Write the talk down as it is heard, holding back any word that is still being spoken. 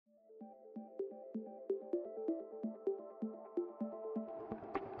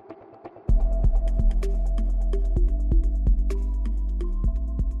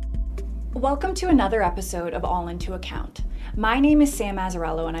Welcome to another episode of All Into Account. My name is Sam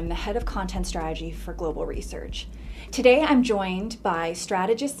Mazzarello and I'm the head of content strategy for Global Research. Today I'm joined by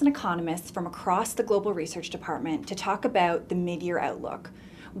strategists and economists from across the Global Research Department to talk about the mid-year outlook.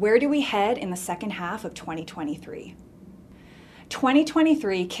 Where do we head in the second half of 2023?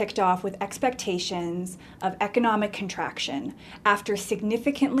 2023 kicked off with expectations of economic contraction after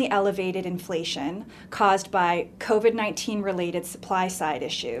significantly elevated inflation caused by COVID-19 related supply side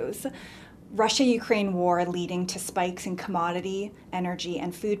issues, Russia-Ukraine war leading to spikes in commodity, energy,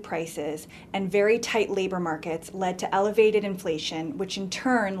 and food prices, and very tight labor markets led to elevated inflation, which in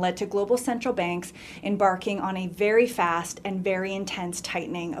turn led to global central banks embarking on a very fast and very intense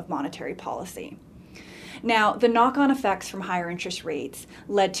tightening of monetary policy. Now, the knock-on effects from higher interest rates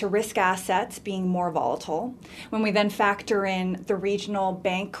led to risk assets being more volatile. When we then factor in the regional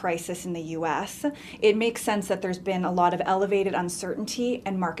bank crisis in the US, it makes sense that there's been a lot of elevated uncertainty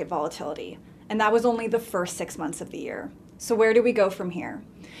and market volatility. And that was only the first 6 months of the year. So where do we go from here?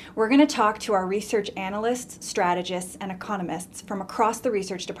 We're going to talk to our research analysts, strategists, and economists from across the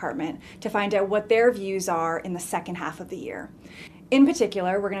research department to find out what their views are in the second half of the year. In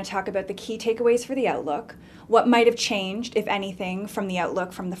particular, we're going to talk about the key takeaways for the outlook, what might have changed, if anything, from the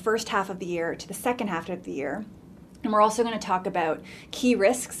outlook from the first half of the year to the second half of the year. And we're also going to talk about key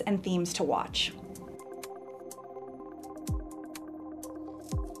risks and themes to watch.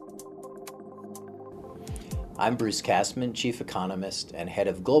 I'm Bruce Kasman, Chief Economist and Head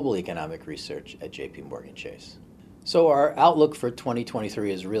of Global Economic Research at JPMorgan Chase. So our outlook for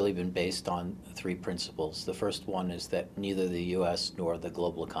 2023 has really been based on three principles. The first one is that neither the U.S. nor the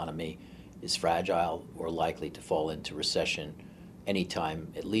global economy is fragile or likely to fall into recession anytime,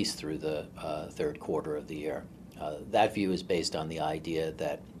 at least through the third quarter of the year. That view is based on the idea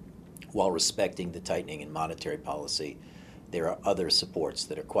that while respecting the tightening in monetary policy, there are other supports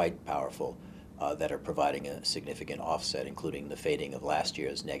that are quite powerful that are providing a significant offset, including the fading of last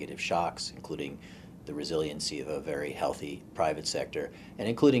year's negative shocks, including the resiliency of a very healthy private sector, and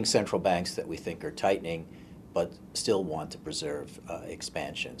including central banks that we think are tightening but still want to preserve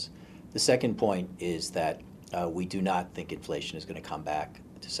expansions. The second point is that we do not think inflation is going to come back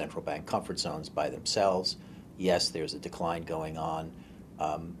to central bank comfort zones by themselves. Yes, there's a decline going on,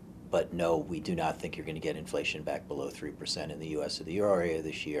 but no, we do not think you're going to get inflation back below 3% in the U.S. or the euro area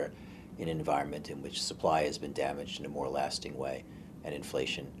this year in an environment in which supply has been damaged in a more lasting way and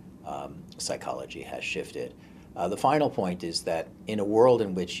inflation psychology has shifted. The final point is that in a world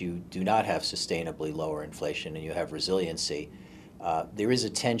in which you do not have sustainably lower inflation and you have resiliency, there is a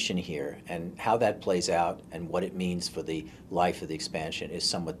tension here, and how that plays out and what it means for the life of the expansion is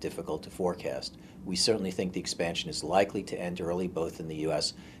somewhat difficult to forecast. We certainly think the expansion is likely to end early, both in the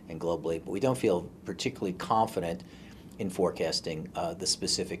U.S. and globally, but we don't feel particularly confident in forecasting the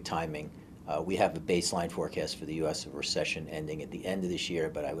specific timing. We have a baseline forecast for the U.S. of recession ending at the end of this year,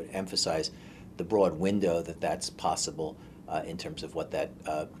 but I would emphasize the broad window that that's possible in terms of what that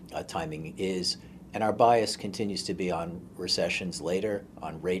timing is. And our bias continues to be on recessions later,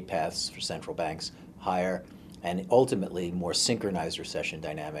 on rate paths for central banks higher, and ultimately more synchronized recession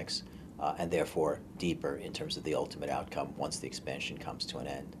dynamics, and therefore deeper in terms of the ultimate outcome once the expansion comes to an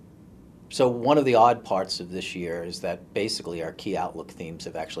end. So one of the odd parts of this year is that basically our key outlook themes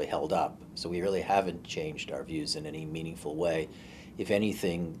have actually held up. So we really haven't changed our views in any meaningful way. If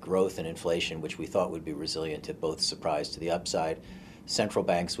anything, growth and inflation, which we thought would be resilient, have both surprised to the upside. Central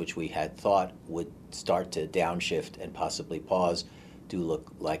banks, which we had thought would start to downshift and possibly pause, do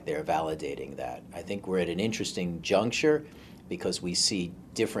look like they're validating that. I think we're at an interesting juncture because we see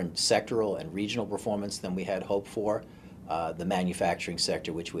different sectoral and regional performance than we had hoped for. The manufacturing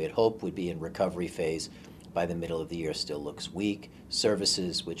sector, which we had hoped would be in recovery phase by the middle of the year, still looks weak.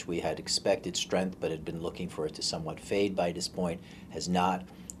 Services, which we had expected strength but had been looking for it to somewhat fade by this point, has not.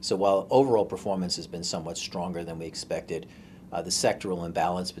 So while overall performance has been somewhat stronger than we expected, the sectoral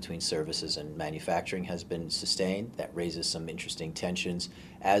imbalance between services and manufacturing has been sustained. That raises some interesting tensions,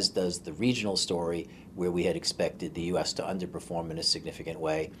 as does the regional story, where we had expected the U.S. to underperform in a significant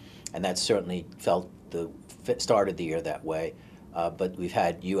way. And that certainly started the year that way. But we've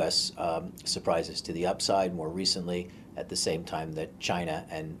had U.S. Surprises to the upside more recently, at the same time that China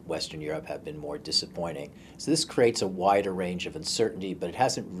and Western Europe have been more disappointing. So this creates a wider range of uncertainty, but it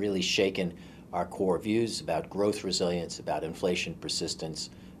hasn't really shaken our core views about growth resilience, about inflation persistence,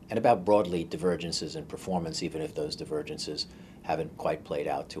 and about broadly divergences in performance, even if those divergences haven't quite played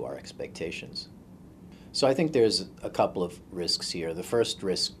out to our expectations. So I think there's a couple of risks here. The first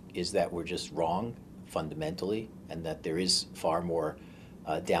risk is that we're just wrong fundamentally, and that there is far more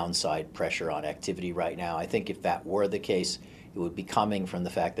downside pressure on activity right now. I think if that were the case, it would be coming from the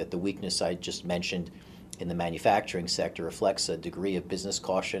fact that the weakness I just mentioned in the manufacturing sector reflects a degree of business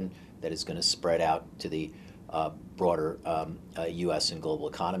caution that is going to spread out to the broader U.S. and global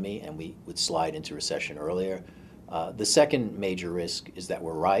economy, and we would slide into recession earlier. The second major risk is that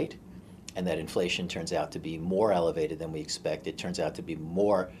we're right, and that inflation turns out to be more elevated than we expect. It turns out to be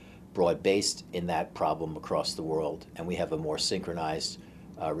more broad-based in that problem across the world, and we have a more synchronized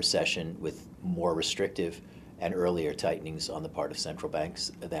recession with more restrictive and earlier tightenings on the part of central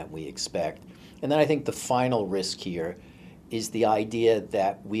banks than we expect. And then I think the final risk here is the idea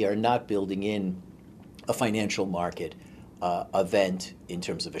that we are not building in a financial market event in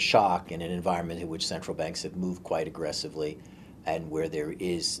terms of a shock in an environment in which central banks have moved quite aggressively and where there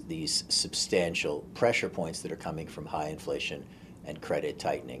is these substantial pressure points that are coming from high inflation and credit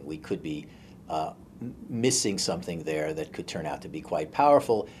tightening. We could be missing something there that could turn out to be quite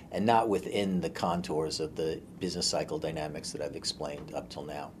powerful and not within the contours of the business cycle dynamics that I've explained up till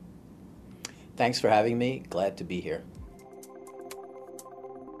now. Thanks for having me. Glad to be here.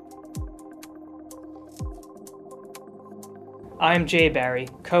 I'm Jay Barry,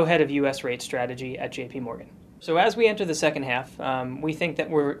 co-head of U.S. rate strategy at JP Morgan. So as we enter the second half, we think that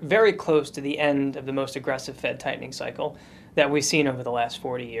we're very close to the end of the most aggressive Fed tightening cycle that we've seen over the last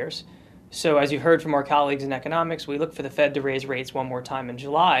 40 years. So as you heard from our colleagues in economics, we look for the Fed to raise rates one more time in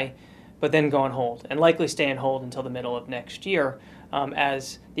July, but then go on hold, and likely stay on hold until the middle of next year,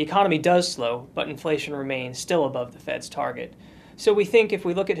 as the economy does slow, but inflation remains still above the Fed's target. So we think if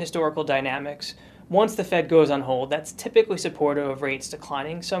we look at historical dynamics, once the Fed goes on hold, that's typically supportive of rates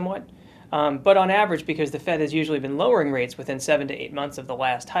declining somewhat. But on average, because the Fed has usually been lowering rates within 7 to 8 months of the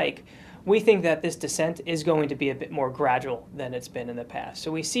last hike, we think that this descent is going to be a bit more gradual than it's been in the past.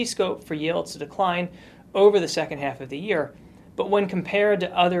 So we see scope for yields to decline over the second half of the year. But when compared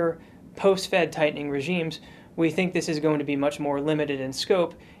to other post-Fed tightening regimes, we think this is going to be much more limited in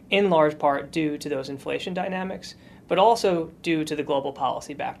scope, in large part due to those inflation dynamics, but also due to the global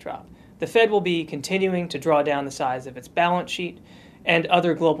policy backdrop. The Fed will be continuing to draw down the size of its balance sheet, and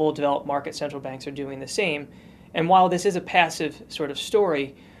other global developed market central banks are doing the same. And while this is a passive sort of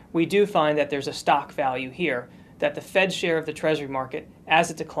story, we do find that there's a stock value here, that the Fed's share of the Treasury market, as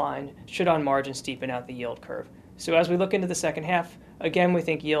it declined, should on margin steepen out the yield curve. So as we look into the second half, again, we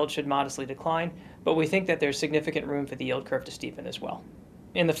think yield should modestly decline, but we think that there's significant room for the yield curve to steepen as well.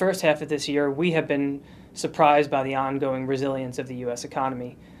 In the first half of this year, we have been surprised by the ongoing resilience of the U.S.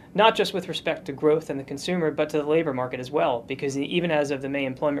 economy, not just with respect to growth and the consumer, but to the labor market as well, because even as of the May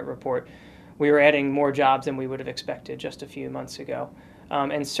employment report, we were adding more jobs than we would have expected just a few months ago.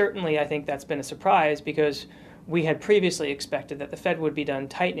 And certainly I think that's been a surprise because we had previously expected that the Fed would be done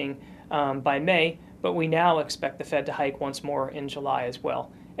tightening by May, but we now expect the Fed to hike once more in July as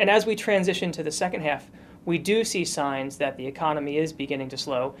well. And as we transition to the second half, we do see signs that the economy is beginning to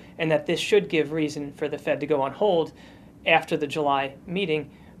slow and that this should give reason for the Fed to go on hold after the July meeting.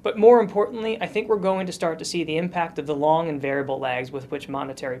 But more importantly, I think we're going to start to see the impact of the long and variable lags with which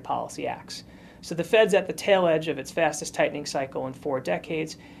monetary policy acts. So the Fed's at the tail edge of its fastest tightening cycle in 4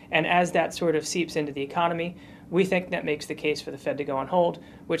 decades, and as that sort of seeps into the economy, we think that makes the case for the Fed to go on hold,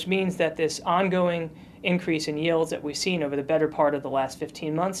 which means that this ongoing increase in yields that we've seen over the better part of the last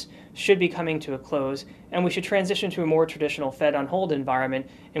 15 months should be coming to a close, and we should transition to a more traditional Fed on hold environment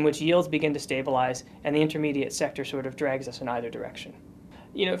in which yields begin to stabilize and the intermediate sector sort of drags us in either direction.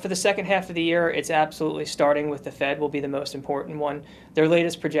 For the second half of the year, it's absolutely starting with the Fed will be the most important one. Their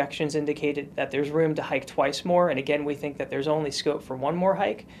latest projections indicated that there's room to hike twice more, and again, we think that there's only scope for one more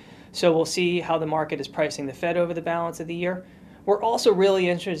hike. So we'll see how the market is pricing the Fed over the balance of the year. We're also really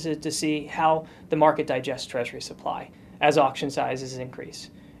interested to see how the market digests Treasury supply as auction sizes increase.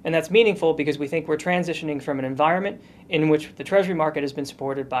 And that's meaningful because we think we're transitioning from an environment in which the Treasury market has been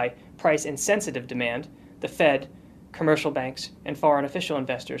supported by price-insensitive demand, the Fed, commercial banks, and foreign official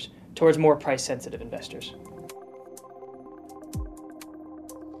investors, towards more price-sensitive investors.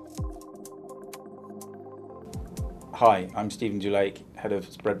 Hi, I'm Stephen Dulake, Head of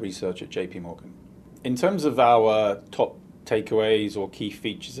Spread Research at JP Morgan. In terms of our top takeaways or key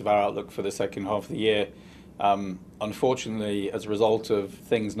features of our outlook for the second half of the year, unfortunately, as a result of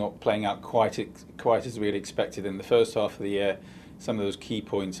things not playing out quite as we had expected in the first half of the year, some of those key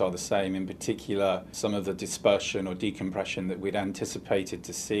points are the same. In particular, some of the dispersion or decompression that we'd anticipated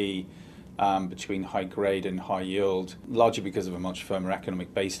to see between high grade and high yield, largely because of a much firmer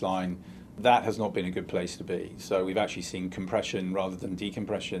economic baseline, that has not been a good place to be. So we've actually seen compression rather than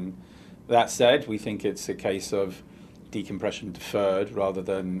decompression. That said, we think it's a case of decompression deferred rather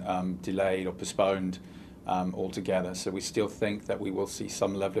than delayed or postponed. altogether. So we still think that we will see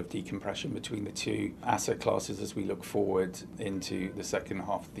some level of decompression between the two asset classes as we look forward into the second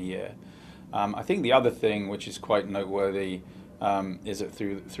half of the year. I think the other thing which is quite noteworthy is that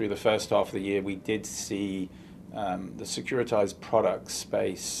through the first half of the year we did see the securitized product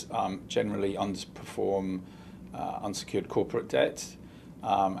space generally underperform unsecured corporate debt.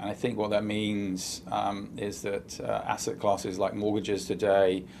 And I think what that means is that asset classes like mortgages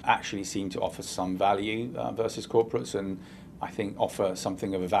today actually seem to offer some value versus corporates, and I think offer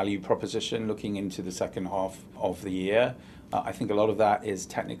something of a value proposition looking into the second half of the year. I think a lot of that is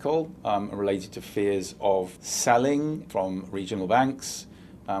technical, related to fears of selling from regional banks.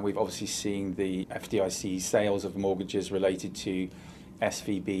 We've obviously seen the FDIC sales of mortgages related to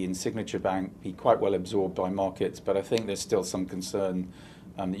SVB and Signature Bank be quite well absorbed by markets, but I think there's still some concern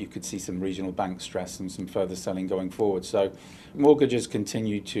that you could see some regional bank stress and some further selling going forward. So mortgages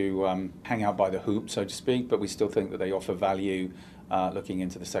continue to hang out by the hoop, so to speak, but we still think that they offer value looking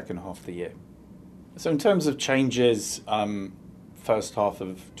into the second half of the year. So in terms of changes, first half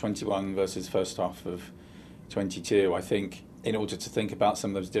of 21 versus first half of 22, I think in order to think about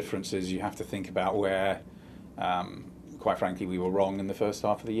some of those differences, you have to think about where, quite frankly, we were wrong in the first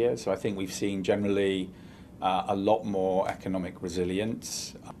half of the year. So I think we've seen generally a lot more economic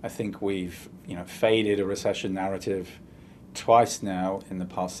resilience. I think we've faded a recession narrative twice now in the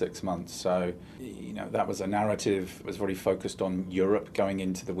past 6 months. So that was a narrative that was very focused on Europe going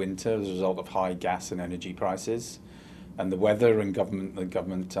into the winter as a result of high gas and energy prices. And the weather and the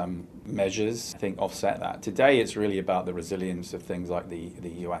government measures, I think, offset that. Today, it's really about the resilience of things like the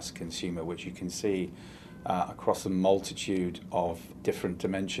US consumer, which you can see across a multitude of different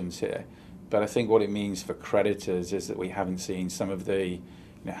dimensions here. But I think what it means for creditors is that we haven't seen some of the,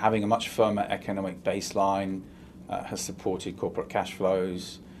 having a much firmer economic baseline has supported corporate cash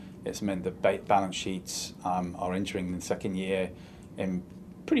flows. It's meant that balance sheets are entering the second year in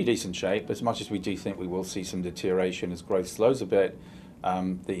pretty decent shape. As much as we do think we will see some deterioration as growth slows a bit,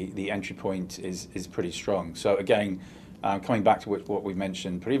 the entry point is pretty strong. So again, coming back to what we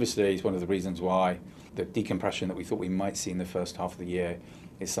mentioned previously, is one of the reasons why the decompression that we thought we might see in the first half of the year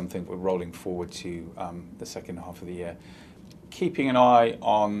is something we're rolling forward to the second half of the year. Keeping an eye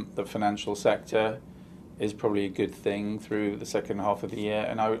on the financial sector is probably a good thing through the second half of the year,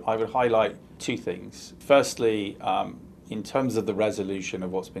 and I would highlight two things. Firstly, in terms of the resolution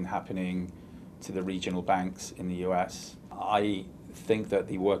of what's been happening to the regional banks in the US, I think that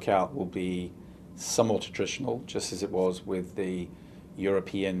the workout will be somewhat attritional, just as it was with the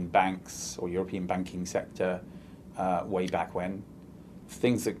European banks or European banking sector way back when.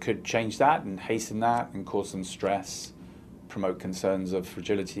 Things that could change that and hasten that and cause some stress, promote concerns of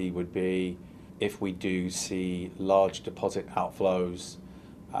fragility, would be if we do see large deposit outflows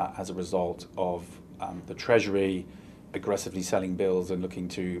as a result of the Treasury aggressively selling bills and looking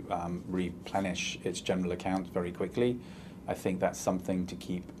to replenish its general account very quickly. I think that's something to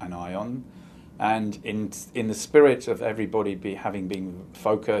keep an eye on. And in the spirit of everybody having been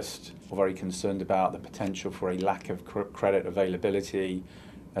focused or very concerned about the potential for a lack of credit availability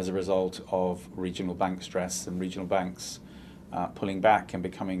as a result of regional bank stress and regional banks pulling back and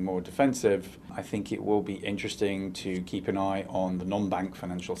becoming more defensive, I think it will be interesting to keep an eye on the non-bank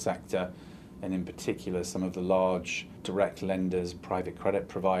financial sector, and in particular some of the large direct lenders, private credit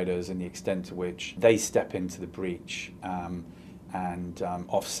providers, and the extent to which they step into the breach and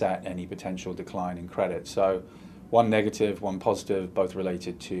offset any potential decline in credit. So one negative, one positive, both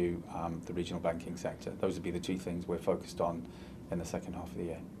related to the regional banking sector. Those would be the two things we're focused on in the second half of the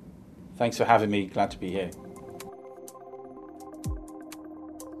year. Thanks for having me. Glad to be here.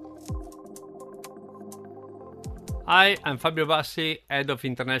 Hi, I'm Fabio Bassi, Head of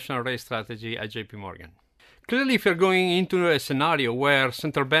International Rate Strategy at JP Morgan. Clearly, if you're going into a scenario where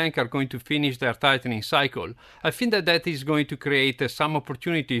central banks are going to finish their tightening cycle, I think that is going to create some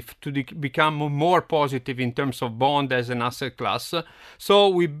opportunity to become more positive in terms of bond as an asset class. So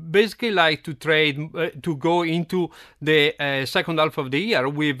we basically like to trade, to go into the second half of the year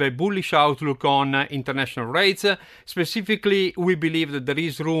with a bullish outlook on international rates. Specifically, we believe that there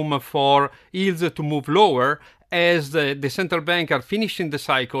is room for yields to move lower as the central bank are finishing the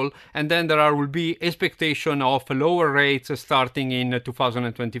cycle, and then there will be expectation of lower rates starting in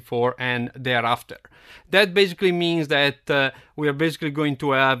 2024 and thereafter. That basically means that we are basically going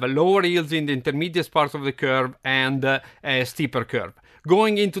to have lower yields in the intermediate part of the curve and a steeper curve.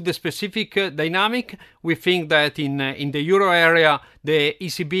 Going into the specific dynamic, we think that in the euro area, the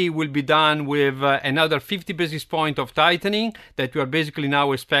ECB will be done with another 50 basis point of tightening that we are basically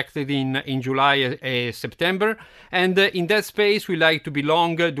now expected in July, September. And in that space, we like to be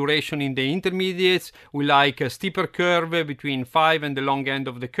long duration in the intermediates. We like a steeper curve between 5 and the long end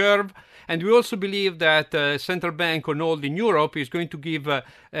of the curve. And we also believe that central bank on hold in Europe is going to give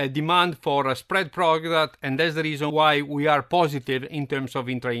demand for a spread product, and that's the reason why we are positive in terms of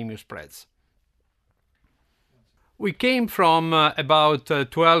intra-EMU spreads. We came from about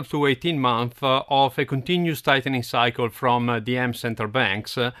 12 to 18 months of a continuous tightening cycle from DM central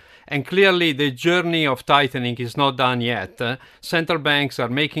banks, and clearly the journey of tightening is not done yet. Central banks are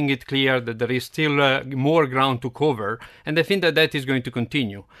making it clear that there is still more ground to cover, and I think that that is going to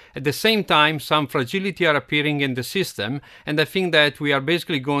continue. At the same time, some fragility are appearing in the system, and I think that we are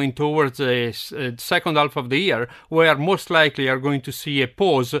basically going towards a second half of the year where most likely are going to see a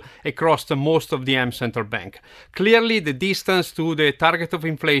pause across most of the DM central bank. Clearly, the distance to the target of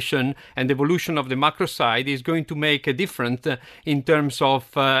inflation and the evolution of the macro side is going to make a difference in terms of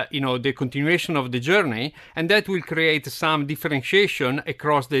the continuation of the journey, and that will create some differentiation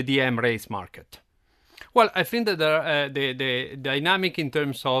across the DM rates market. Well, I think that the dynamic in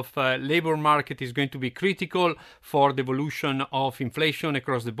terms of labor market is going to be critical for the evolution of inflation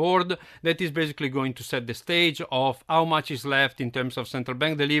across the board. That is basically going to set the stage of how much is left in terms of central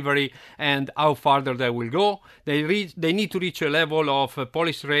bank delivery and how farther they will go. They need to reach a level of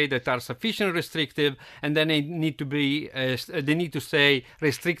policy rate that are sufficiently restrictive, and then they need to stay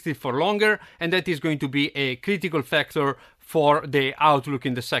restrictive for longer, and that is going to be a critical factor for the outlook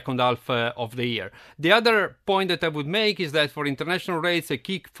in the second half of the year. The other point that I would make is that for international rates, a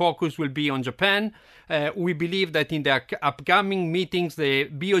key focus will be on Japan. We believe that in the upcoming meetings, the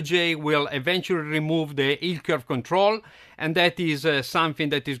BOJ will eventually remove the yield curve control, and that is something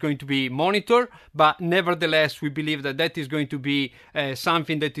that is going to be monitored. But nevertheless, we believe that that is going to be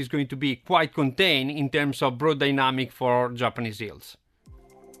something that is going to be quite contained in terms of broad dynamic for Japanese yields.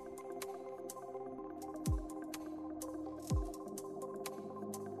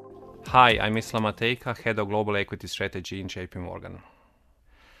 Hi, I'm Islam Mateika, Head of Global Equity Strategy in JP Morgan.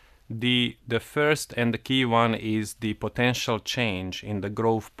 The first and the key one is the potential change in the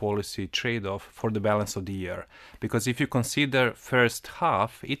growth policy trade-off for the balance of the year. Because if you consider first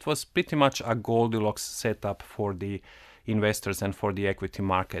half, it was pretty much a Goldilocks setup for the investors and for the equity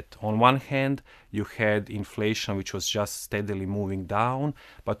market. On one hand, you had inflation, which was just steadily moving down,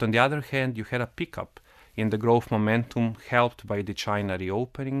 but on the other hand, you had a pickup in the growth momentum helped by the China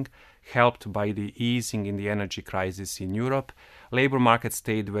reopening, helped by the easing in the energy crisis in Europe. Labor market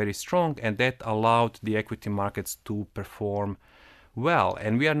stayed very strong, and that allowed the equity markets to perform well.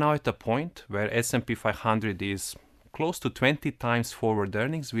 And we are now at a point where S&P 500 is close to 20 times forward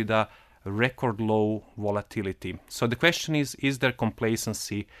earnings with a record low volatility. So the question is there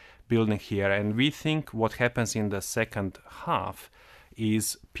complacency building here? And we think what happens in the second half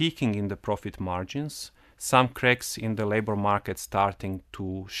is peaking in the profit margins, some cracks in the labor market starting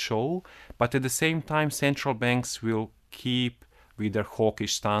to show, but at the same time central banks will keep with their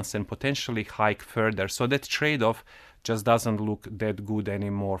hawkish stance and potentially hike further. So that trade-off just doesn't look that good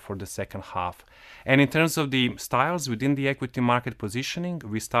anymore for the second half. And in terms of the styles within the equity market positioning,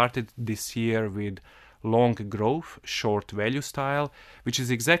 we started this year with long growth, short value style, which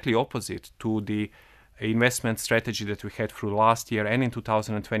is exactly opposite to the investment strategy that we had through last year and in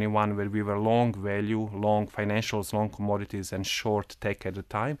 2021, where we were long value, long financials, long commodities, and short tech at the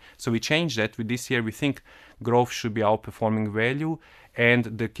time. So we changed that. With this year, we think growth should be outperforming value. And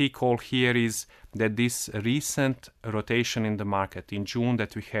the key call here is that this recent rotation in the market in June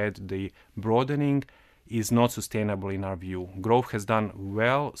that we had, the broadening, is not sustainable in our view. Growth has done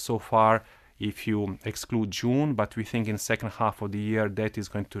well so far if you exclude June, but we think in the second half of the year that is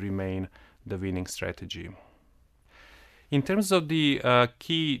going to remain the winning strategy. In terms of the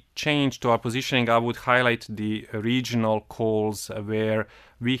key change to our positioning, I would highlight the regional calls where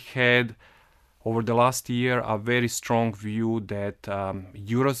we had over the last year a very strong view that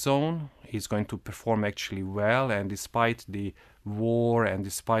Eurozone is going to perform actually well, and despite the war and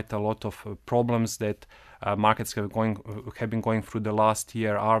despite a lot of problems that markets have been going through the last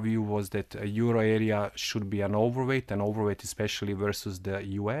year, our view was that Euro area should be an overweight especially versus the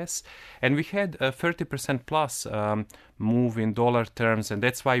US. And we had a 30% plus move in dollar terms, and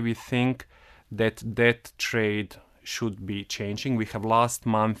that's why we think that that trade should be changing. We have last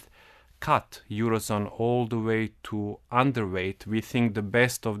month cut Eurozone all the way to underweight. We think the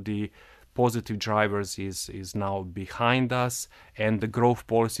best of the positive drivers is now behind us, and the growth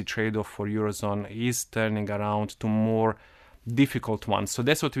policy trade-off for Eurozone is turning around to more difficult one. So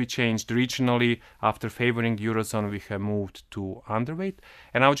that's what we changed regionally. After favoring Eurozone, we have moved to underweight.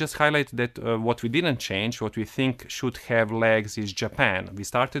 And I'll just highlight that what we didn't change, what we think should have legs is Japan. We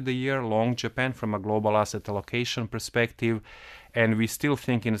started the year long Japan from a global asset allocation perspective, and we still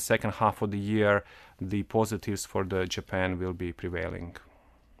think in the second half of the year the positives for the Japan will be prevailing.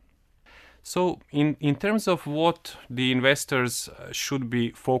 So in terms of what the investors should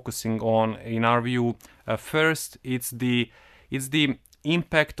be focusing on, in our view, first it's the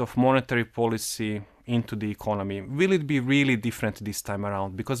impact of monetary policy into the economy. Will it be really different this time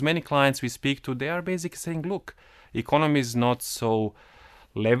around? Because many clients we speak to, they are basically saying, look, economy is not so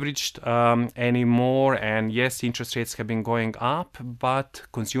leveraged anymore, and yes, interest rates have been going up, but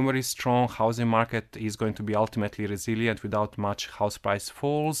consumer is strong, housing market is going to be ultimately resilient without much house price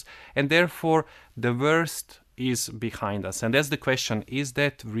falls, and therefore the worst is behind us. And that's the question, is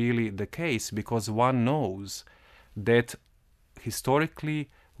that really the case? Because one knows that historically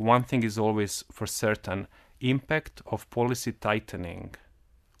one thing is always for certain: impact of policy tightening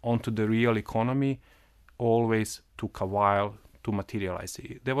onto the real economy always took a while to materialize.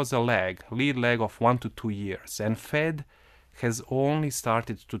 There was a lead lag of 1 to 2 years, and Fed has only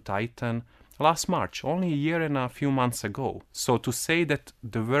started to tighten last March, only a year and a few months ago. So to say that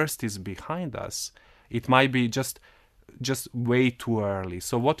the worst is behind us, it might be just way too early.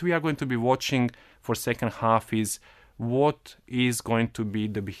 So what we are going to be watching for second half is what is going to be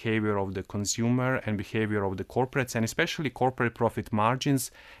the behavior of the consumer and behavior of the corporates, and especially corporate profit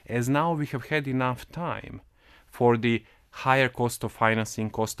margins, as now we have had enough time for the higher cost of financing,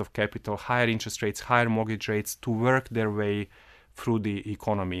 cost of capital, higher interest rates, higher mortgage rates to work their way through the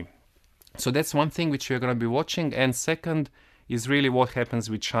economy. So that's one thing which we're going to be watching. And second is really what happens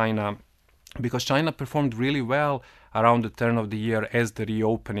with China, because China performed really well around the turn of the year as the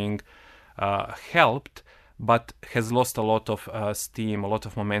reopening helped, but has lost a lot of steam, a lot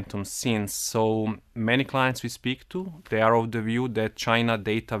of momentum since. So many clients we speak to, they are of the view that China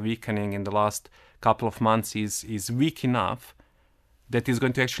data weakening in the last couple of months is weak enough that is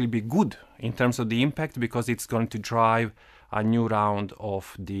going to actually be good in terms of the impact, because it's going to drive a new round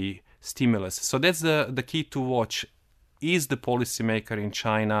of the stimulus. So that's the key to watch. Is the policymaker in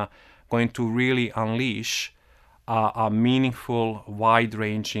China going to really unleash a meaningful,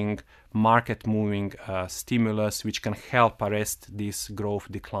 wide-ranging, market-moving stimulus which can help arrest this growth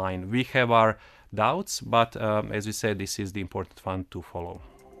decline? We have our doubts, but as we said, this is the important one to follow.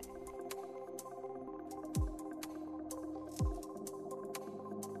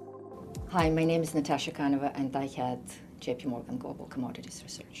 Hi, my name is Natasha Kanova, and I head JP Morgan Global Commodities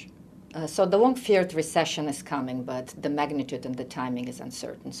Research. So the long-feared recession is coming, but the magnitude and the timing is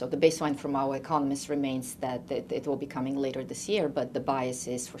uncertain. So the baseline from our economists remains that it will be coming later this year, but the bias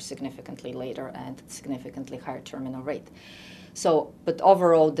is for significantly later and significantly higher terminal rate. So, but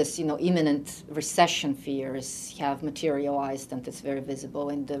overall, this imminent recession fears have materialized, and it's very visible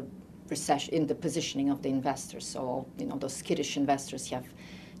in the recession, in the positioning of the investors. So those skittish investors have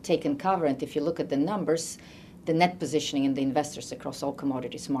taken cover, and if you look at the numbers, the net positioning in the investors across all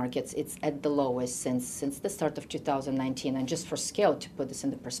commodities markets, it's at the lowest since the start of 2019. And just for scale, to put this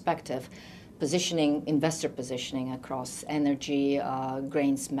into perspective, investor positioning across energy,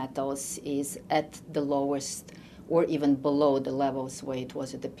 grains, metals is at the lowest or even below the levels where it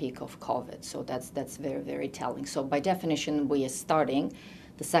was at the peak of COVID. So that's very, very telling. So by definition, we are starting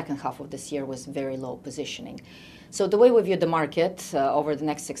the second half of this year with very low positioning. So the way we view the market over the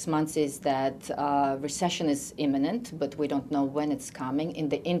next 6 months is that recession is imminent, but we don't know when it's coming. In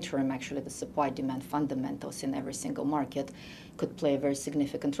the interim, actually, the supply-demand fundamentals in every single market could play a very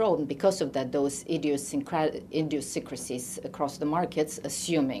significant role. And because of that, those idiosyncrasies across the markets,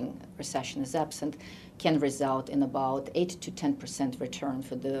 assuming recession is absent, can result in about 8 to 10% return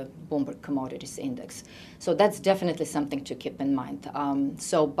for the Bloomberg Commodities Index. So that's definitely something to keep in mind.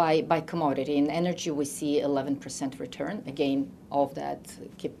 So by commodity, in energy we see 11% return. Again, all of that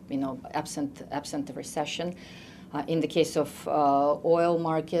absent the recession. In the case of oil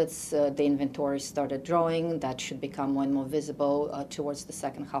markets, the inventory started drawing. That should become more and more visible towards the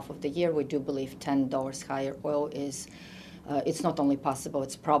second half of the year. We do believe $10 higher oil is it's not only possible,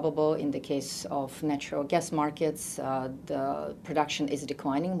 it's probable. In the case of natural gas markets, the production is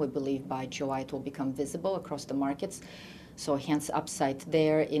declining. We believe by July it will become visible across the markets. So hence upside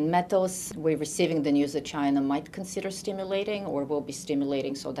there. In metals, we're receiving the news that China might consider stimulating or will be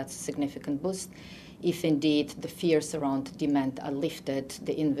stimulating, so that's a significant boost. If indeed the fears around demand are lifted,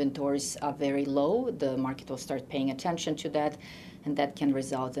 the inventories are very low, the market will start paying attention to that, and that can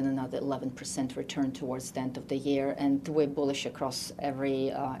result in another 11% return towards the end of the year. And we're bullish across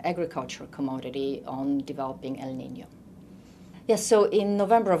every agricultural commodity on developing El Nino. Yes, so in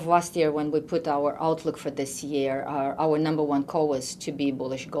November of last year, when we put our outlook for this year, our number one call was to be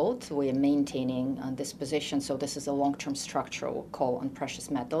bullish gold. We are maintaining this position, so this is a long-term structural call on precious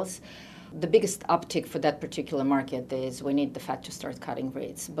metals. The biggest uptick for that particular market is we need the Fed to start cutting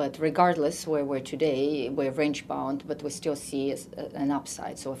rates. But regardless where we're today, we're range-bound, but we still see an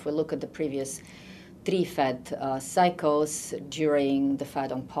upside. So if we look at the previous 3 Fed cycles, during the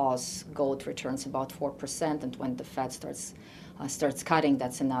Fed on pause, gold returns about 4%, and when the Fed starts cutting,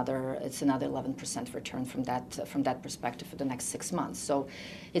 it's another 11% return from that perspective for the next 6 months. So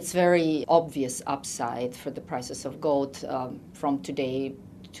it's very obvious upside for the prices of gold. From today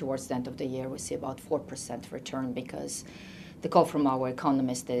towards the end of the year, we see about 4% return, because the call from our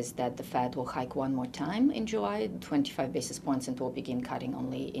economist is that the Fed will hike one more time in July, 25 basis points, and will begin cutting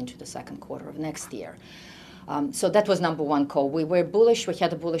only into the second quarter of next year. So that was number one call. We were bullish. We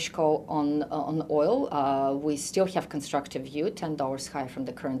had a bullish call on oil. We still have constructive view, $10 higher from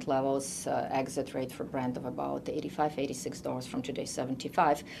the current levels, exit rate for Brent of about $85, $86 from today's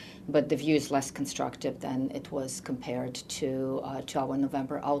 $75. But the view is less constructive than it was compared to our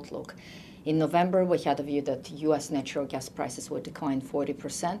November outlook. In November, we had a view that U.S. natural gas prices would decline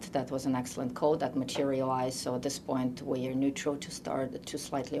 40%. That was an excellent call that materialized. So at this point, we are neutral to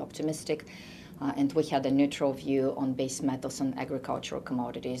slightly optimistic. And we had a neutral view on base metals and agricultural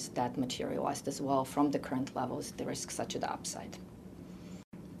commodities that materialized as well from the current levels. The risks are to the upside.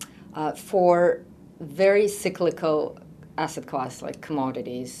 For very cyclical asset class like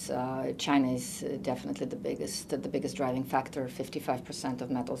commodities, China is definitely the biggest driving factor. 55% of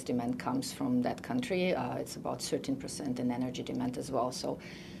metals demand comes from that country. It's about 13% in energy demand as well. So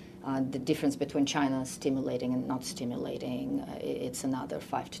the difference between China stimulating and not stimulating, it's another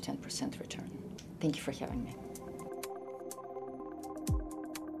 5 to 10% return. Thank you for having me.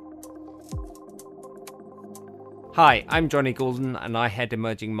 Hi, I'm Johnny Goulden, and I head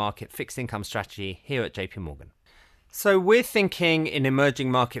emerging market fixed income strategy here at JP Morgan. So we're thinking in emerging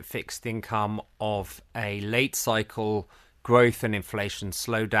market fixed income of a late cycle growth and inflation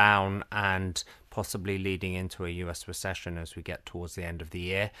slowdown, and possibly leading into a US recession as we get towards the end of the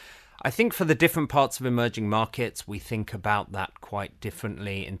year. I think for the different parts of emerging markets, we think about that quite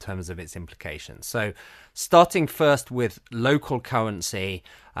differently in terms of its implications. So starting first with local currency,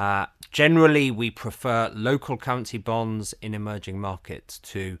 generally we prefer local currency bonds in emerging markets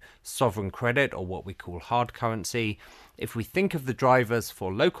to sovereign credit, or what we call hard currency. If we think of the drivers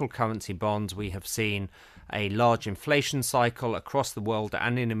for local currency bonds, we have seen a large inflation cycle across the world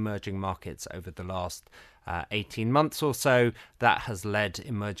and in emerging markets over the last 18 months or so. That has led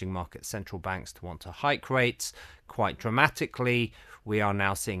emerging market central banks to want to hike rates quite dramatically. We are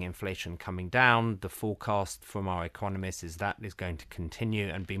now seeing inflation coming down. The forecast from our economists is that is going to continue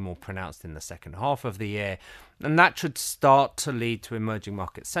and be more pronounced in the second half of the year. And that should start to lead to emerging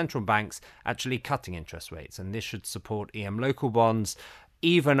market central banks actually cutting interest rates. And this should support EM local bonds,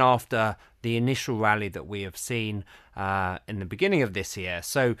 even after the initial rally that we have seen in the beginning of this year.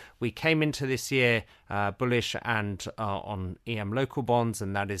 So we came into this year bullish and on EM local bonds,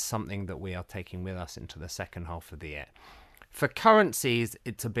 and that is something that we are taking with us into the second half of the year. For currencies,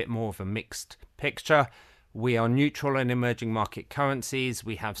 it's a bit more of a mixed picture. We are neutral in emerging market currencies.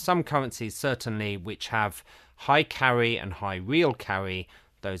 We have some currencies, certainly, which have high carry and high real carry.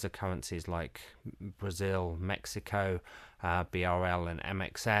 Those are currencies like Brazil, Mexico, BRL and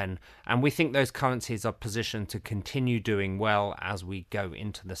MXN. And we think those currencies are positioned to continue doing well as we go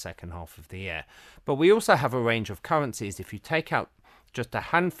into the second half of the year. But we also have a range of currencies. If you take out just a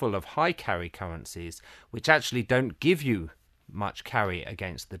handful of high carry currencies, which actually don't give you much carry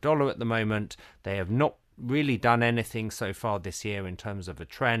against the dollar at the moment, they have not really done anything so far this year in terms of a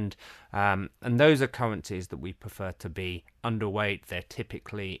trend, and those are currencies that we prefer to be underweight. They're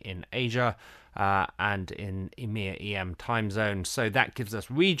typically in Asia and in EMEA EM time zone, so that gives us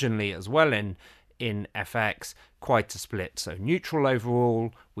regionally as well in FX quite a split. So neutral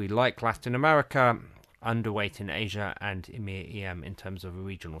overall. We like Latin America, underweight in Asia and EMEA EM in terms of a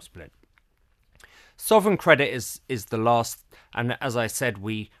regional split. Sovereign credit is the last, and as I said,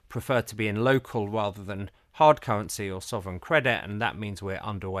 we prefer to be in local rather than hard currency or sovereign credit, and that means we're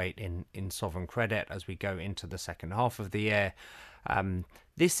underweight in sovereign credit as we go into the second half of the year.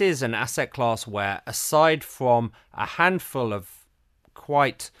 This is an asset class where, aside from a handful of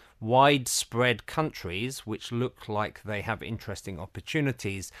quite widespread countries which look like they have interesting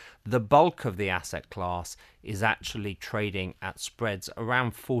opportunities, the bulk of the asset class is actually trading at spreads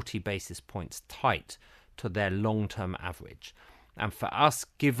around 40 basis points tight to their long-term average. And for us,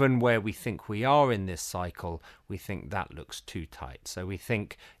 given where we think we are in this cycle, we think that looks too tight. So we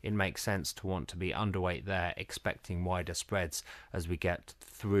think it makes sense to want to be underweight there, expecting wider spreads as we get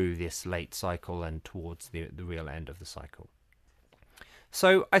through this late cycle and towards the real end of the cycle.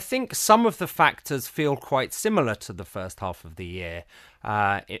 So I think some of the factors feel quite similar to the first half of the year,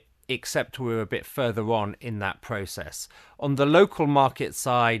 except we're a bit further on in that process. On the local market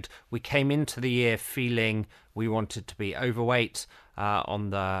side, we came into the year feeling we wanted to be overweight on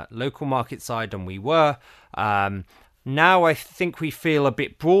the local market side, and we were. Now I think we feel a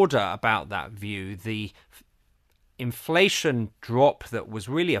bit broader about that view. The inflation drop that was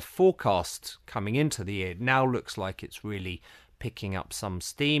really a forecast coming into the year now looks like it's really picking up some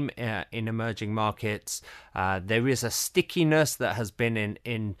steam in emerging markets. There is a stickiness that has been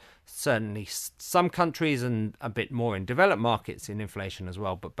in certainly some countries and a bit more in developed markets in inflation as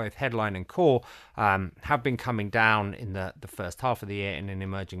well, but both headline and core have been coming down in the first half of the year in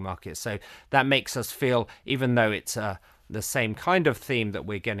emerging markets. So that makes us feel, even though it's the same kind of theme, that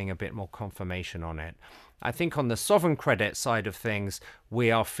we're getting a bit more confirmation on it. I think on the sovereign credit side of things,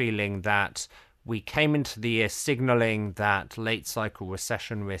 we are feeling that we came into the year signaling that late cycle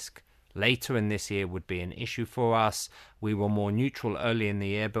recession risk later in this year would be an issue for us. We were more neutral early in the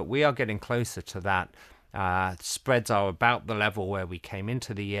year, but we are getting closer to that. Spreads are about the level where we came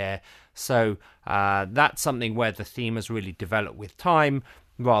into the year. So that's something where the theme has really developed with time.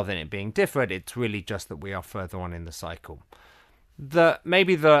 Rather than it being different, it's really just that we are further on in the cycle.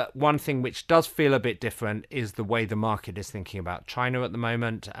 Maybe the one thing which does feel a bit different is the way the market is thinking about China at the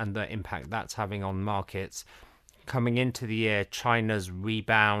moment and the impact that's having on markets. Coming into the year, China's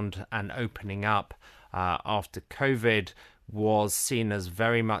rebound and opening up after COVID was seen as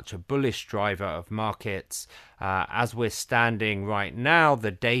very much a bullish driver of markets. As we're standing right now,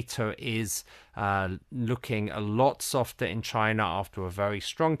 the data is looking a lot softer in China after a very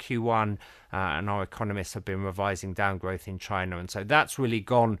strong Q1, and our economists have been revising down growth in China. And so that's really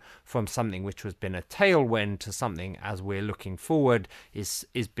gone from something which has been a tailwind to something, as we're looking forward, is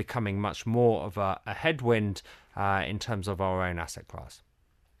becoming much more of a headwind in terms of our own asset class.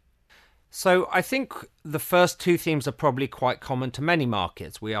 So I think the first two themes are probably quite common to many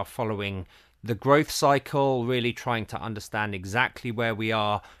markets. We are following the growth cycle, really trying to understand exactly where we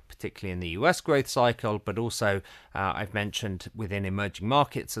are, particularly in the US growth cycle, but also I've mentioned within emerging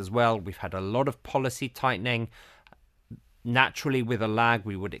markets as well. We've had a lot of policy tightening. Naturally, with a lag,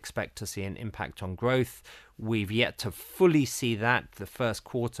 we would expect to see an impact on growth. We've yet to fully see that. The first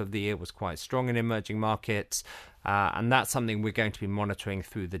quarter of the year was quite strong in emerging markets. And that's something we're going to be monitoring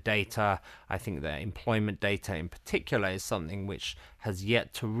through the data. I think the employment data in particular is something which has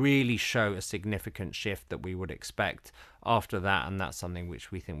yet to really show a significant shift that we would expect after that. And that's something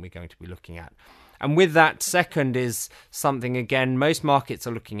which we think we're going to be looking at. And with that, second is something, again, most markets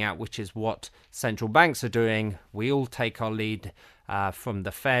are looking at, which is what central banks are doing. We all take our lead from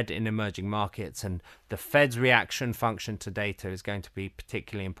the Fed in emerging markets, and the Fed's reaction function to data is going to be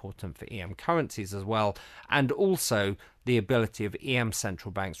particularly important for EM currencies as well, and also the ability of EM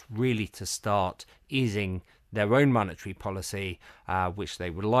central banks really to start easing their own monetary policy, which they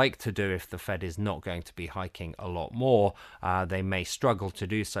would like to do if the Fed is not going to be hiking a lot more. They may struggle to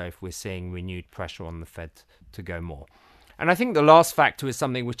do so if we're seeing renewed pressure on the Fed to go more. And I think the last factor is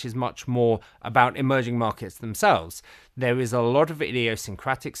something which is much more about emerging markets themselves. There is a lot of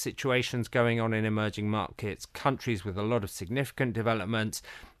idiosyncratic situations going on in emerging markets, countries with a lot of significant developments,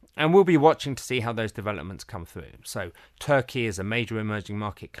 and we'll be watching to see how those developments come through. So Turkey is a major emerging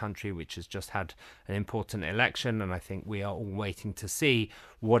market country which has just had an important election, and I think we are all waiting to see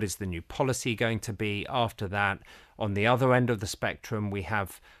what is the new policy going to be after that. On the other end of the spectrum, we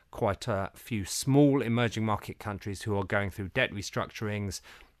have quite a few small emerging market countries who are going through debt restructurings,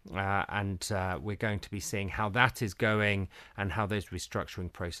 and we're going to be seeing how that is going and how those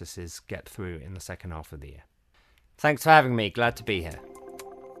restructuring processes get through in the second half of the year. Thanks for having me. Glad to be here.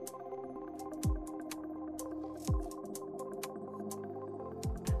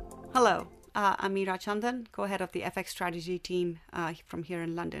 Hello, I'm Meera Chandan, co-head of the FX strategy team from here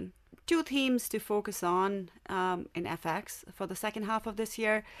in London. Two themes to focus on in FX for the second half of this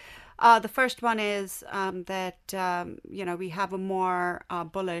year. The first one is that we have a more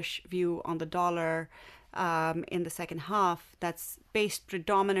bullish view on the dollar in the second half. That's based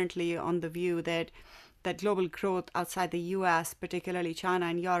predominantly on the view that global growth outside the US, particularly China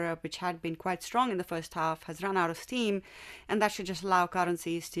and Europe, which had been quite strong in the first half, has run out of steam, and that should just allow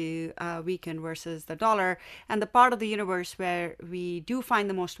currencies to weaken versus the dollar. And the part of the universe where we do find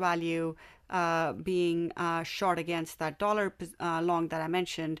the most value being short against that dollar long that I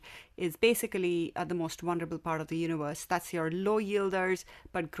mentioned is basically the most vulnerable part of the universe. That's your low yielders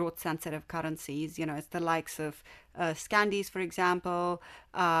but growth sensitive currencies. It's the likes of Scandies, for example,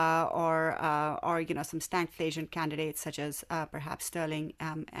 or some stagflation candidates such as perhaps sterling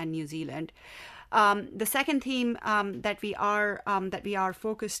and New Zealand. The second theme that we are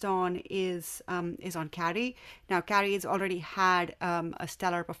focused on is on carry. Now, carry has already had a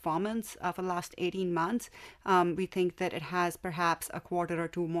stellar performance for the last 18 months. We think that it has perhaps a quarter or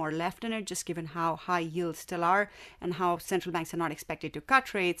two more left in it, just given how high yields still are and how central banks are not expected to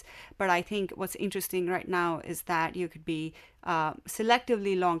cut rates. But I think what's interesting right now is that you could be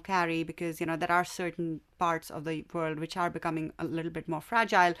selectively long carry because there are certain parts of the world which are becoming a little bit more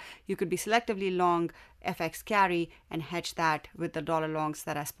fragile. You could be selectively long FX carry and hedge that with the dollar longs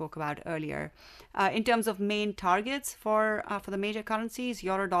that I spoke about earlier. In terms of main targets for the major currencies,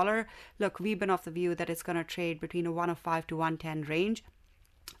 euro dollar, look, we've been of the view that it's going to trade between a 105 to 110 range.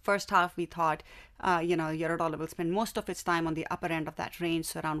 First half, we thought, euro dollar will spend most of its time on the upper end of that range,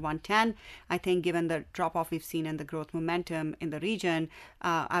 so around 110. I think given the drop-off we've seen in the growth momentum in the region,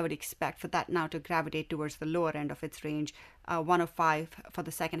 I would expect for that now to gravitate towards the lower end of its range, 105 for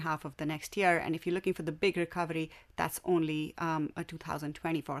the second half of the next year. And if you're looking for the big recovery, that's only a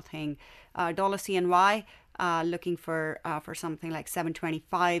 2024 thing. Dollar CNY, looking for something like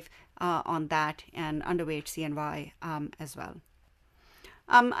 725 on that, and underweight CNY as well.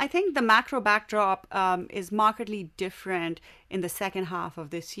 I think the macro backdrop is markedly different in the second half of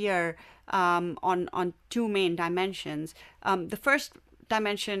this year on two main dimensions. The first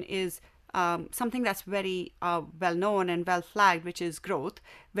dimension is something that's very well known and well flagged, which is growth,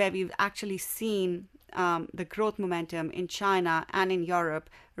 where we've actually seen the growth momentum in China and in Europe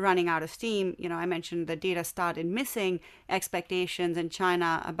running out of steam. I mentioned the data started missing expectations in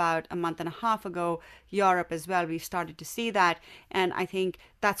China about a month and a half ago. Europe as well, we've started to see that. And I think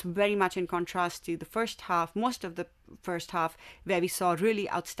that's very much in contrast to the first half, most of the first half, where we saw really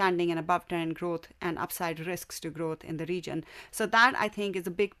outstanding and above trend growth and upside risks to growth in the region. So that, I think, is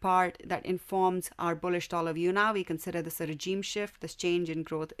a big part that informs our bullish dollar view now. We consider this a regime shift. This change in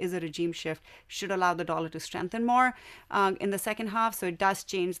growth is a regime shift, should allow the dollar to strengthen more in the second half. So it does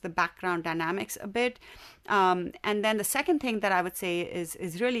change the background dynamics a bit. And then the second thing that I would say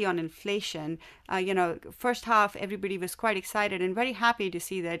is really on inflation. First half, everybody was quite excited and very happy to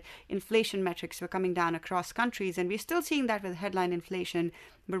see that inflation metrics were coming down across countries. And we're still seeing that with headline inflation.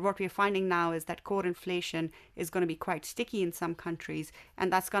 But what we're finding now is that core inflation is going to be quite sticky in some countries,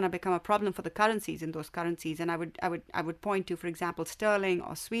 and that's going to become a problem for the currencies in those currencies. And I would point to, for example, sterling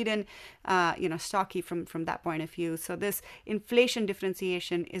or Sweden, stocky from that point of view. So this inflation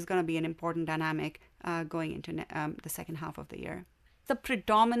differentiation is going to be an important dynamic going into the second half of the year. The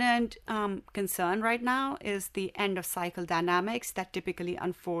predominant concern right now is the end of cycle dynamics that typically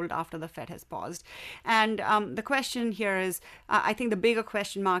unfold after the Fed has paused. And the question here is, I think the bigger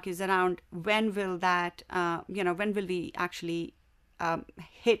question mark is around when will that, when will we actually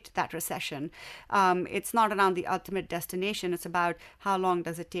hit that recession. It's not around the ultimate destination. It's about how long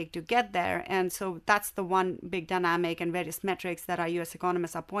does it take to get there. And so that's the one big dynamic and various metrics that our U.S.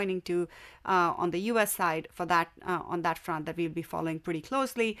 economists are pointing to on the U.S. side for that on that front that we'll be following pretty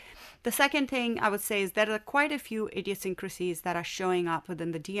closely. The second thing I would say is there are quite a few idiosyncrasies that are showing up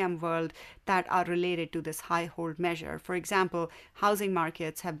within the DM world that are related to this high hold measure. For example, housing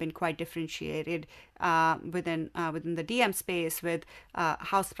markets have been quite differentiated within the DM space, with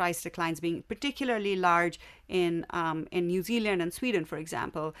house price declines being particularly large in New Zealand and Sweden, for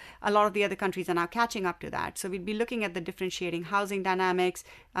example. A lot of the other countries are now catching up to that. So we'd be looking at the differentiating housing dynamics,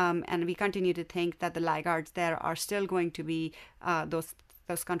 and we continue to think that the laggards there are still going to be those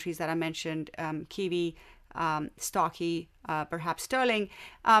countries that I mentioned, Kiwi, stocky, perhaps sterling.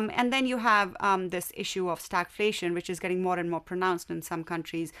 And then you have this issue of stagflation, which is getting more and more pronounced in some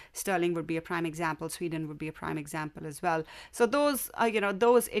countries. Sterling would be a prime example. Sweden would be a prime example as well. So those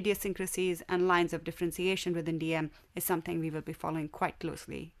idiosyncrasies and lines of differentiation within DM is something we will be following quite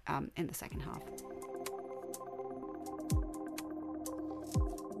closely in the second half.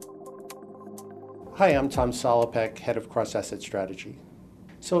 Hi, I'm Tom Solopek, Head of Cross Asset Strategy.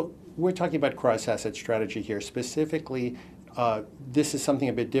 So we're talking about cross-asset strategy here. Specifically, this is something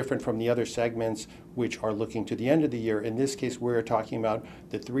a bit different from the other segments which are looking to the end of the year. In this case, we're talking about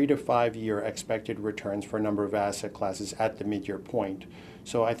the 3 to 5 year expected returns for a number of asset classes at the mid-year point.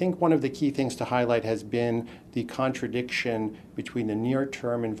 So I think one of the key things to highlight has been the contradiction between the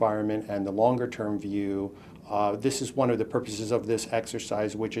near-term environment and the longer-term view This is one of the purposes of this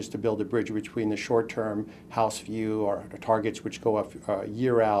exercise, which is to build a bridge between the short-term house view or targets which go a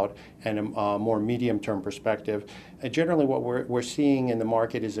year out and a more medium-term perspective. And generally what we're seeing in the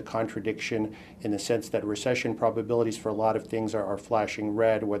market is a contradiction in the sense that recession probabilities for a lot of things are flashing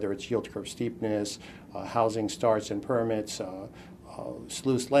red, whether it's yield curve steepness, housing starts and permits,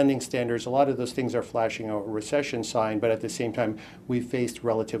 loose lending standards. A lot of those things are flashing a recession sign, but at the same time, we've faced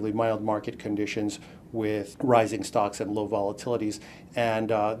relatively mild market conditions with rising stocks and low volatilities. And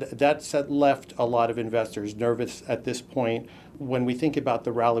that's left a lot of investors nervous at this point. When we think about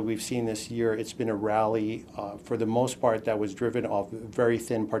the rally we've seen this year, it's been a rally, for the most part, that was driven off very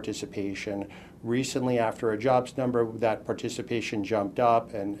thin participation. Recently, after a jobs number, that participation jumped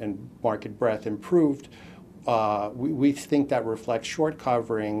up and market breadth improved. We think that reflects short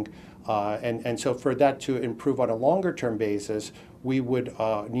covering, and so for that to improve on a longer term basis, we would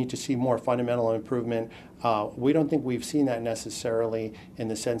need to see more fundamental improvement. We don't think we've seen that necessarily in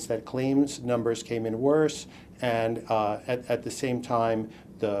the sense that claims numbers came in worse, and at the same time,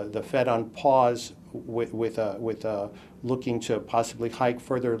 the Fed on pause with looking to possibly hike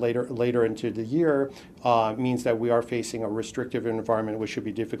further later into the year means that we are facing a restrictive environment, which should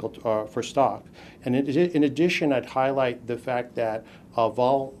be difficult for stock. And in addition, I'd highlight the fact that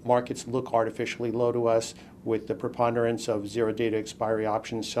vol markets look artificially low to us with the preponderance of zero data expiry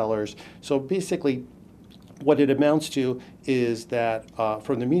option sellers. So basically, what it amounts to is that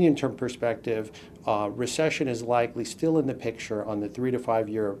from the medium-term perspective, recession is likely still in the picture on the 3 to 5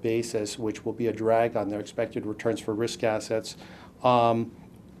 year basis, which will be a drag on their expected returns for risk assets.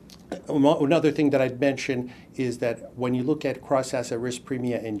 Another thing that I'd mention is that when you look at cross-asset risk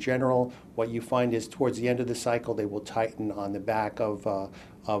premia in general, what you find is towards the end of the cycle, they will tighten on the back of a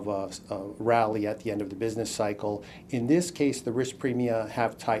rally at the end of the business cycle. In this case, the risk premia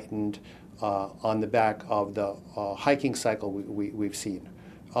have tightened on the back of the hiking cycle we've seen.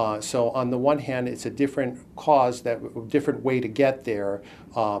 So on the one hand, it's a different different way to get there,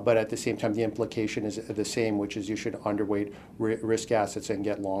 but at the same time, the implication is the same, which is you should underweight risk assets and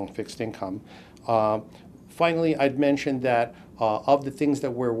get long fixed income. Finally, I'd mentioned that of the things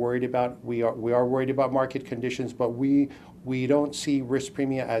that we're worried about, we are worried about market conditions, but we don't see risk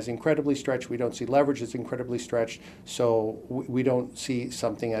premia as incredibly stretched. We don't see leverage as incredibly stretched. So we don't see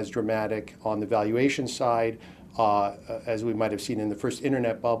something as dramatic on the valuation side as we might have seen in the first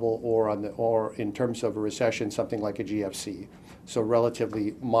internet bubble, or in terms of a recession, something like a GFC. So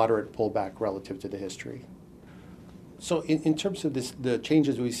relatively moderate pullback relative to the history. So in terms of the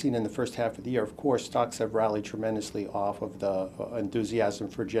changes we've seen in the first half of the year, of course, stocks have rallied tremendously off of the enthusiasm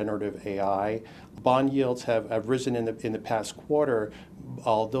for generative AI. Bond yields have risen in the past quarter,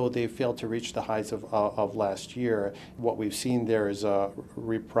 although they failed to reach the highs of last year. What we've seen there is a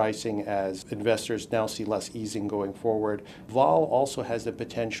repricing as investors now see less easing going forward. Vol also has the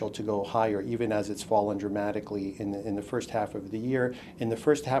potential to go higher, even as it's fallen dramatically in the first half of the year. In the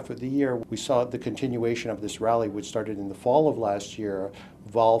first half of the year, we saw the continuation of this rally, which started in the fall of last year.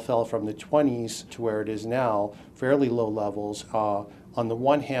 Vol fell from the 20s to where it is now, fairly low levels. On the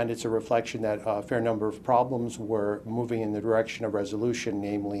one hand, it's a reflection that a fair number of problems were moving in the direction of resolution,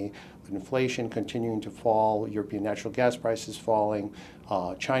 namely inflation continuing to fall, European natural gas prices falling,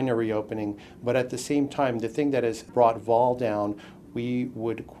 China reopening. But at the same time, the thing that has brought vol down, we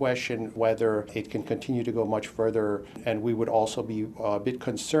would question whether it can continue to go much further, and we would also be a bit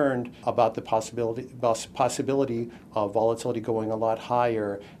concerned about the possibility of volatility going a lot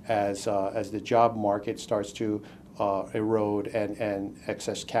higher as the job market starts to erode and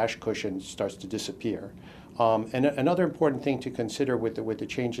excess cash cushion starts to disappear. And another important thing to consider with the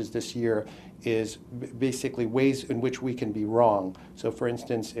changes this year is basically ways in which we can be wrong. So for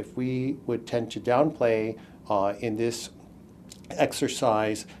instance, if we would tend to downplay in this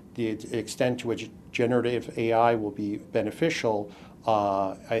exercise the extent to which generative AI will be beneficial,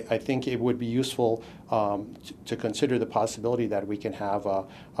 I think it would be useful to consider the possibility that we can have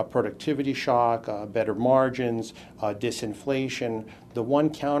a productivity shock, better margins, disinflation. The one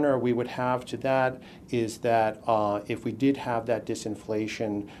counter we would have to that is that if we did have that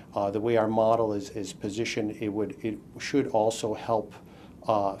disinflation, the way our model is positioned, it should also help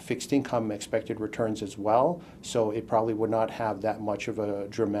fixed income expected returns as well, so it probably would not have that much of a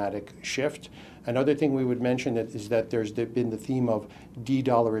dramatic shift. Another thing we would mention is that there's been the theme of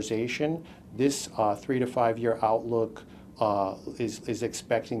de-dollarization. This 3 to 5 year outlook is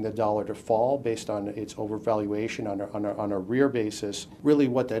expecting the dollar to fall based on its overvaluation on a real basis. Really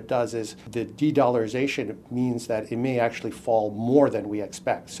what that does is the de-dollarization means that it may actually fall more than we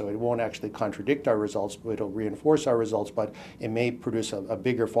expect. So it won't actually contradict our results, but it'll reinforce our results, but it may produce a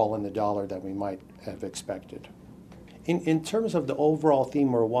bigger fall in the dollar than we might have expected. In terms of the overall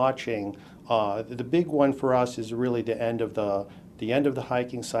theme we're watching, the big one for us is really the end of the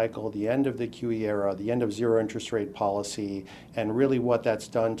hiking cycle, the end of the QE era, the end of zero interest rate policy, and really what that's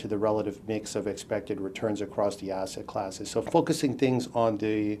done to the relative mix of expected returns across the asset classes. So focusing things on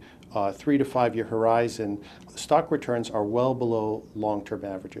the 3 to 5 year horizon, stock returns are well below long-term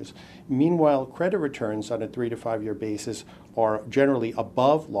averages. Meanwhile, credit returns on a 3 to 5 year basis are generally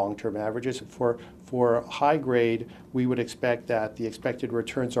above long-term averages. For high grade, we would expect that the expected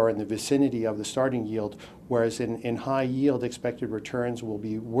returns are in the vicinity of the starting yield, whereas in high yield, expected returns will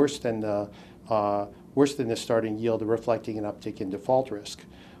be worse than the starting yield, reflecting an uptick in default risk.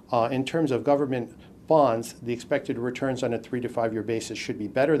 In terms of government bonds, the expected returns on a 3 to 5 year basis should be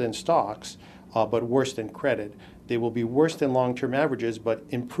better than stocks, but worse than credit. They will be worse than long-term averages, but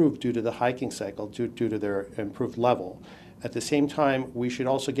improved due to the hiking cycle, due to their improved level. At the same time, we should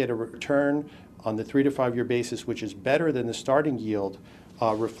also get a return on the 3 to 5 year basis, which is better than the starting yield,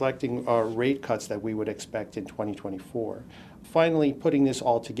 reflecting rate cuts that we would expect in 2024. Finally, putting this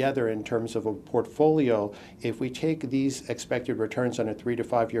all together in terms of a portfolio, if we take these expected returns on a 3 to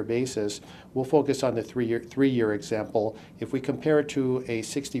 5 year basis, we'll focus on the three-year example. If we compare it to a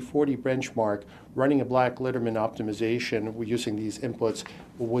 60-40 benchmark, running a Black-Litterman optimization using these inputs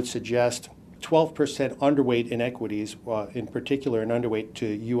would suggest 12% underweight in equities, in particular an underweight to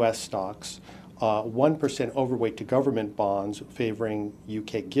U.S. stocks, 1% overweight to government bonds favoring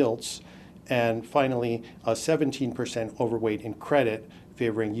UK gilts, and finally a 17% overweight in credit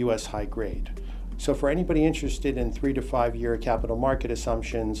favoring U.S. high grade. So for anybody interested in 3 to 5 year capital market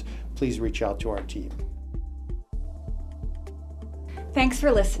assumptions, please reach out to our team. Thanks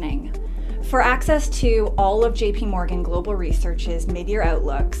for listening. For access to all of JP Morgan Global Research's mid-year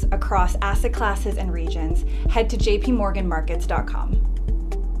outlooks across asset classes and regions, head to jpmorganmarkets.com.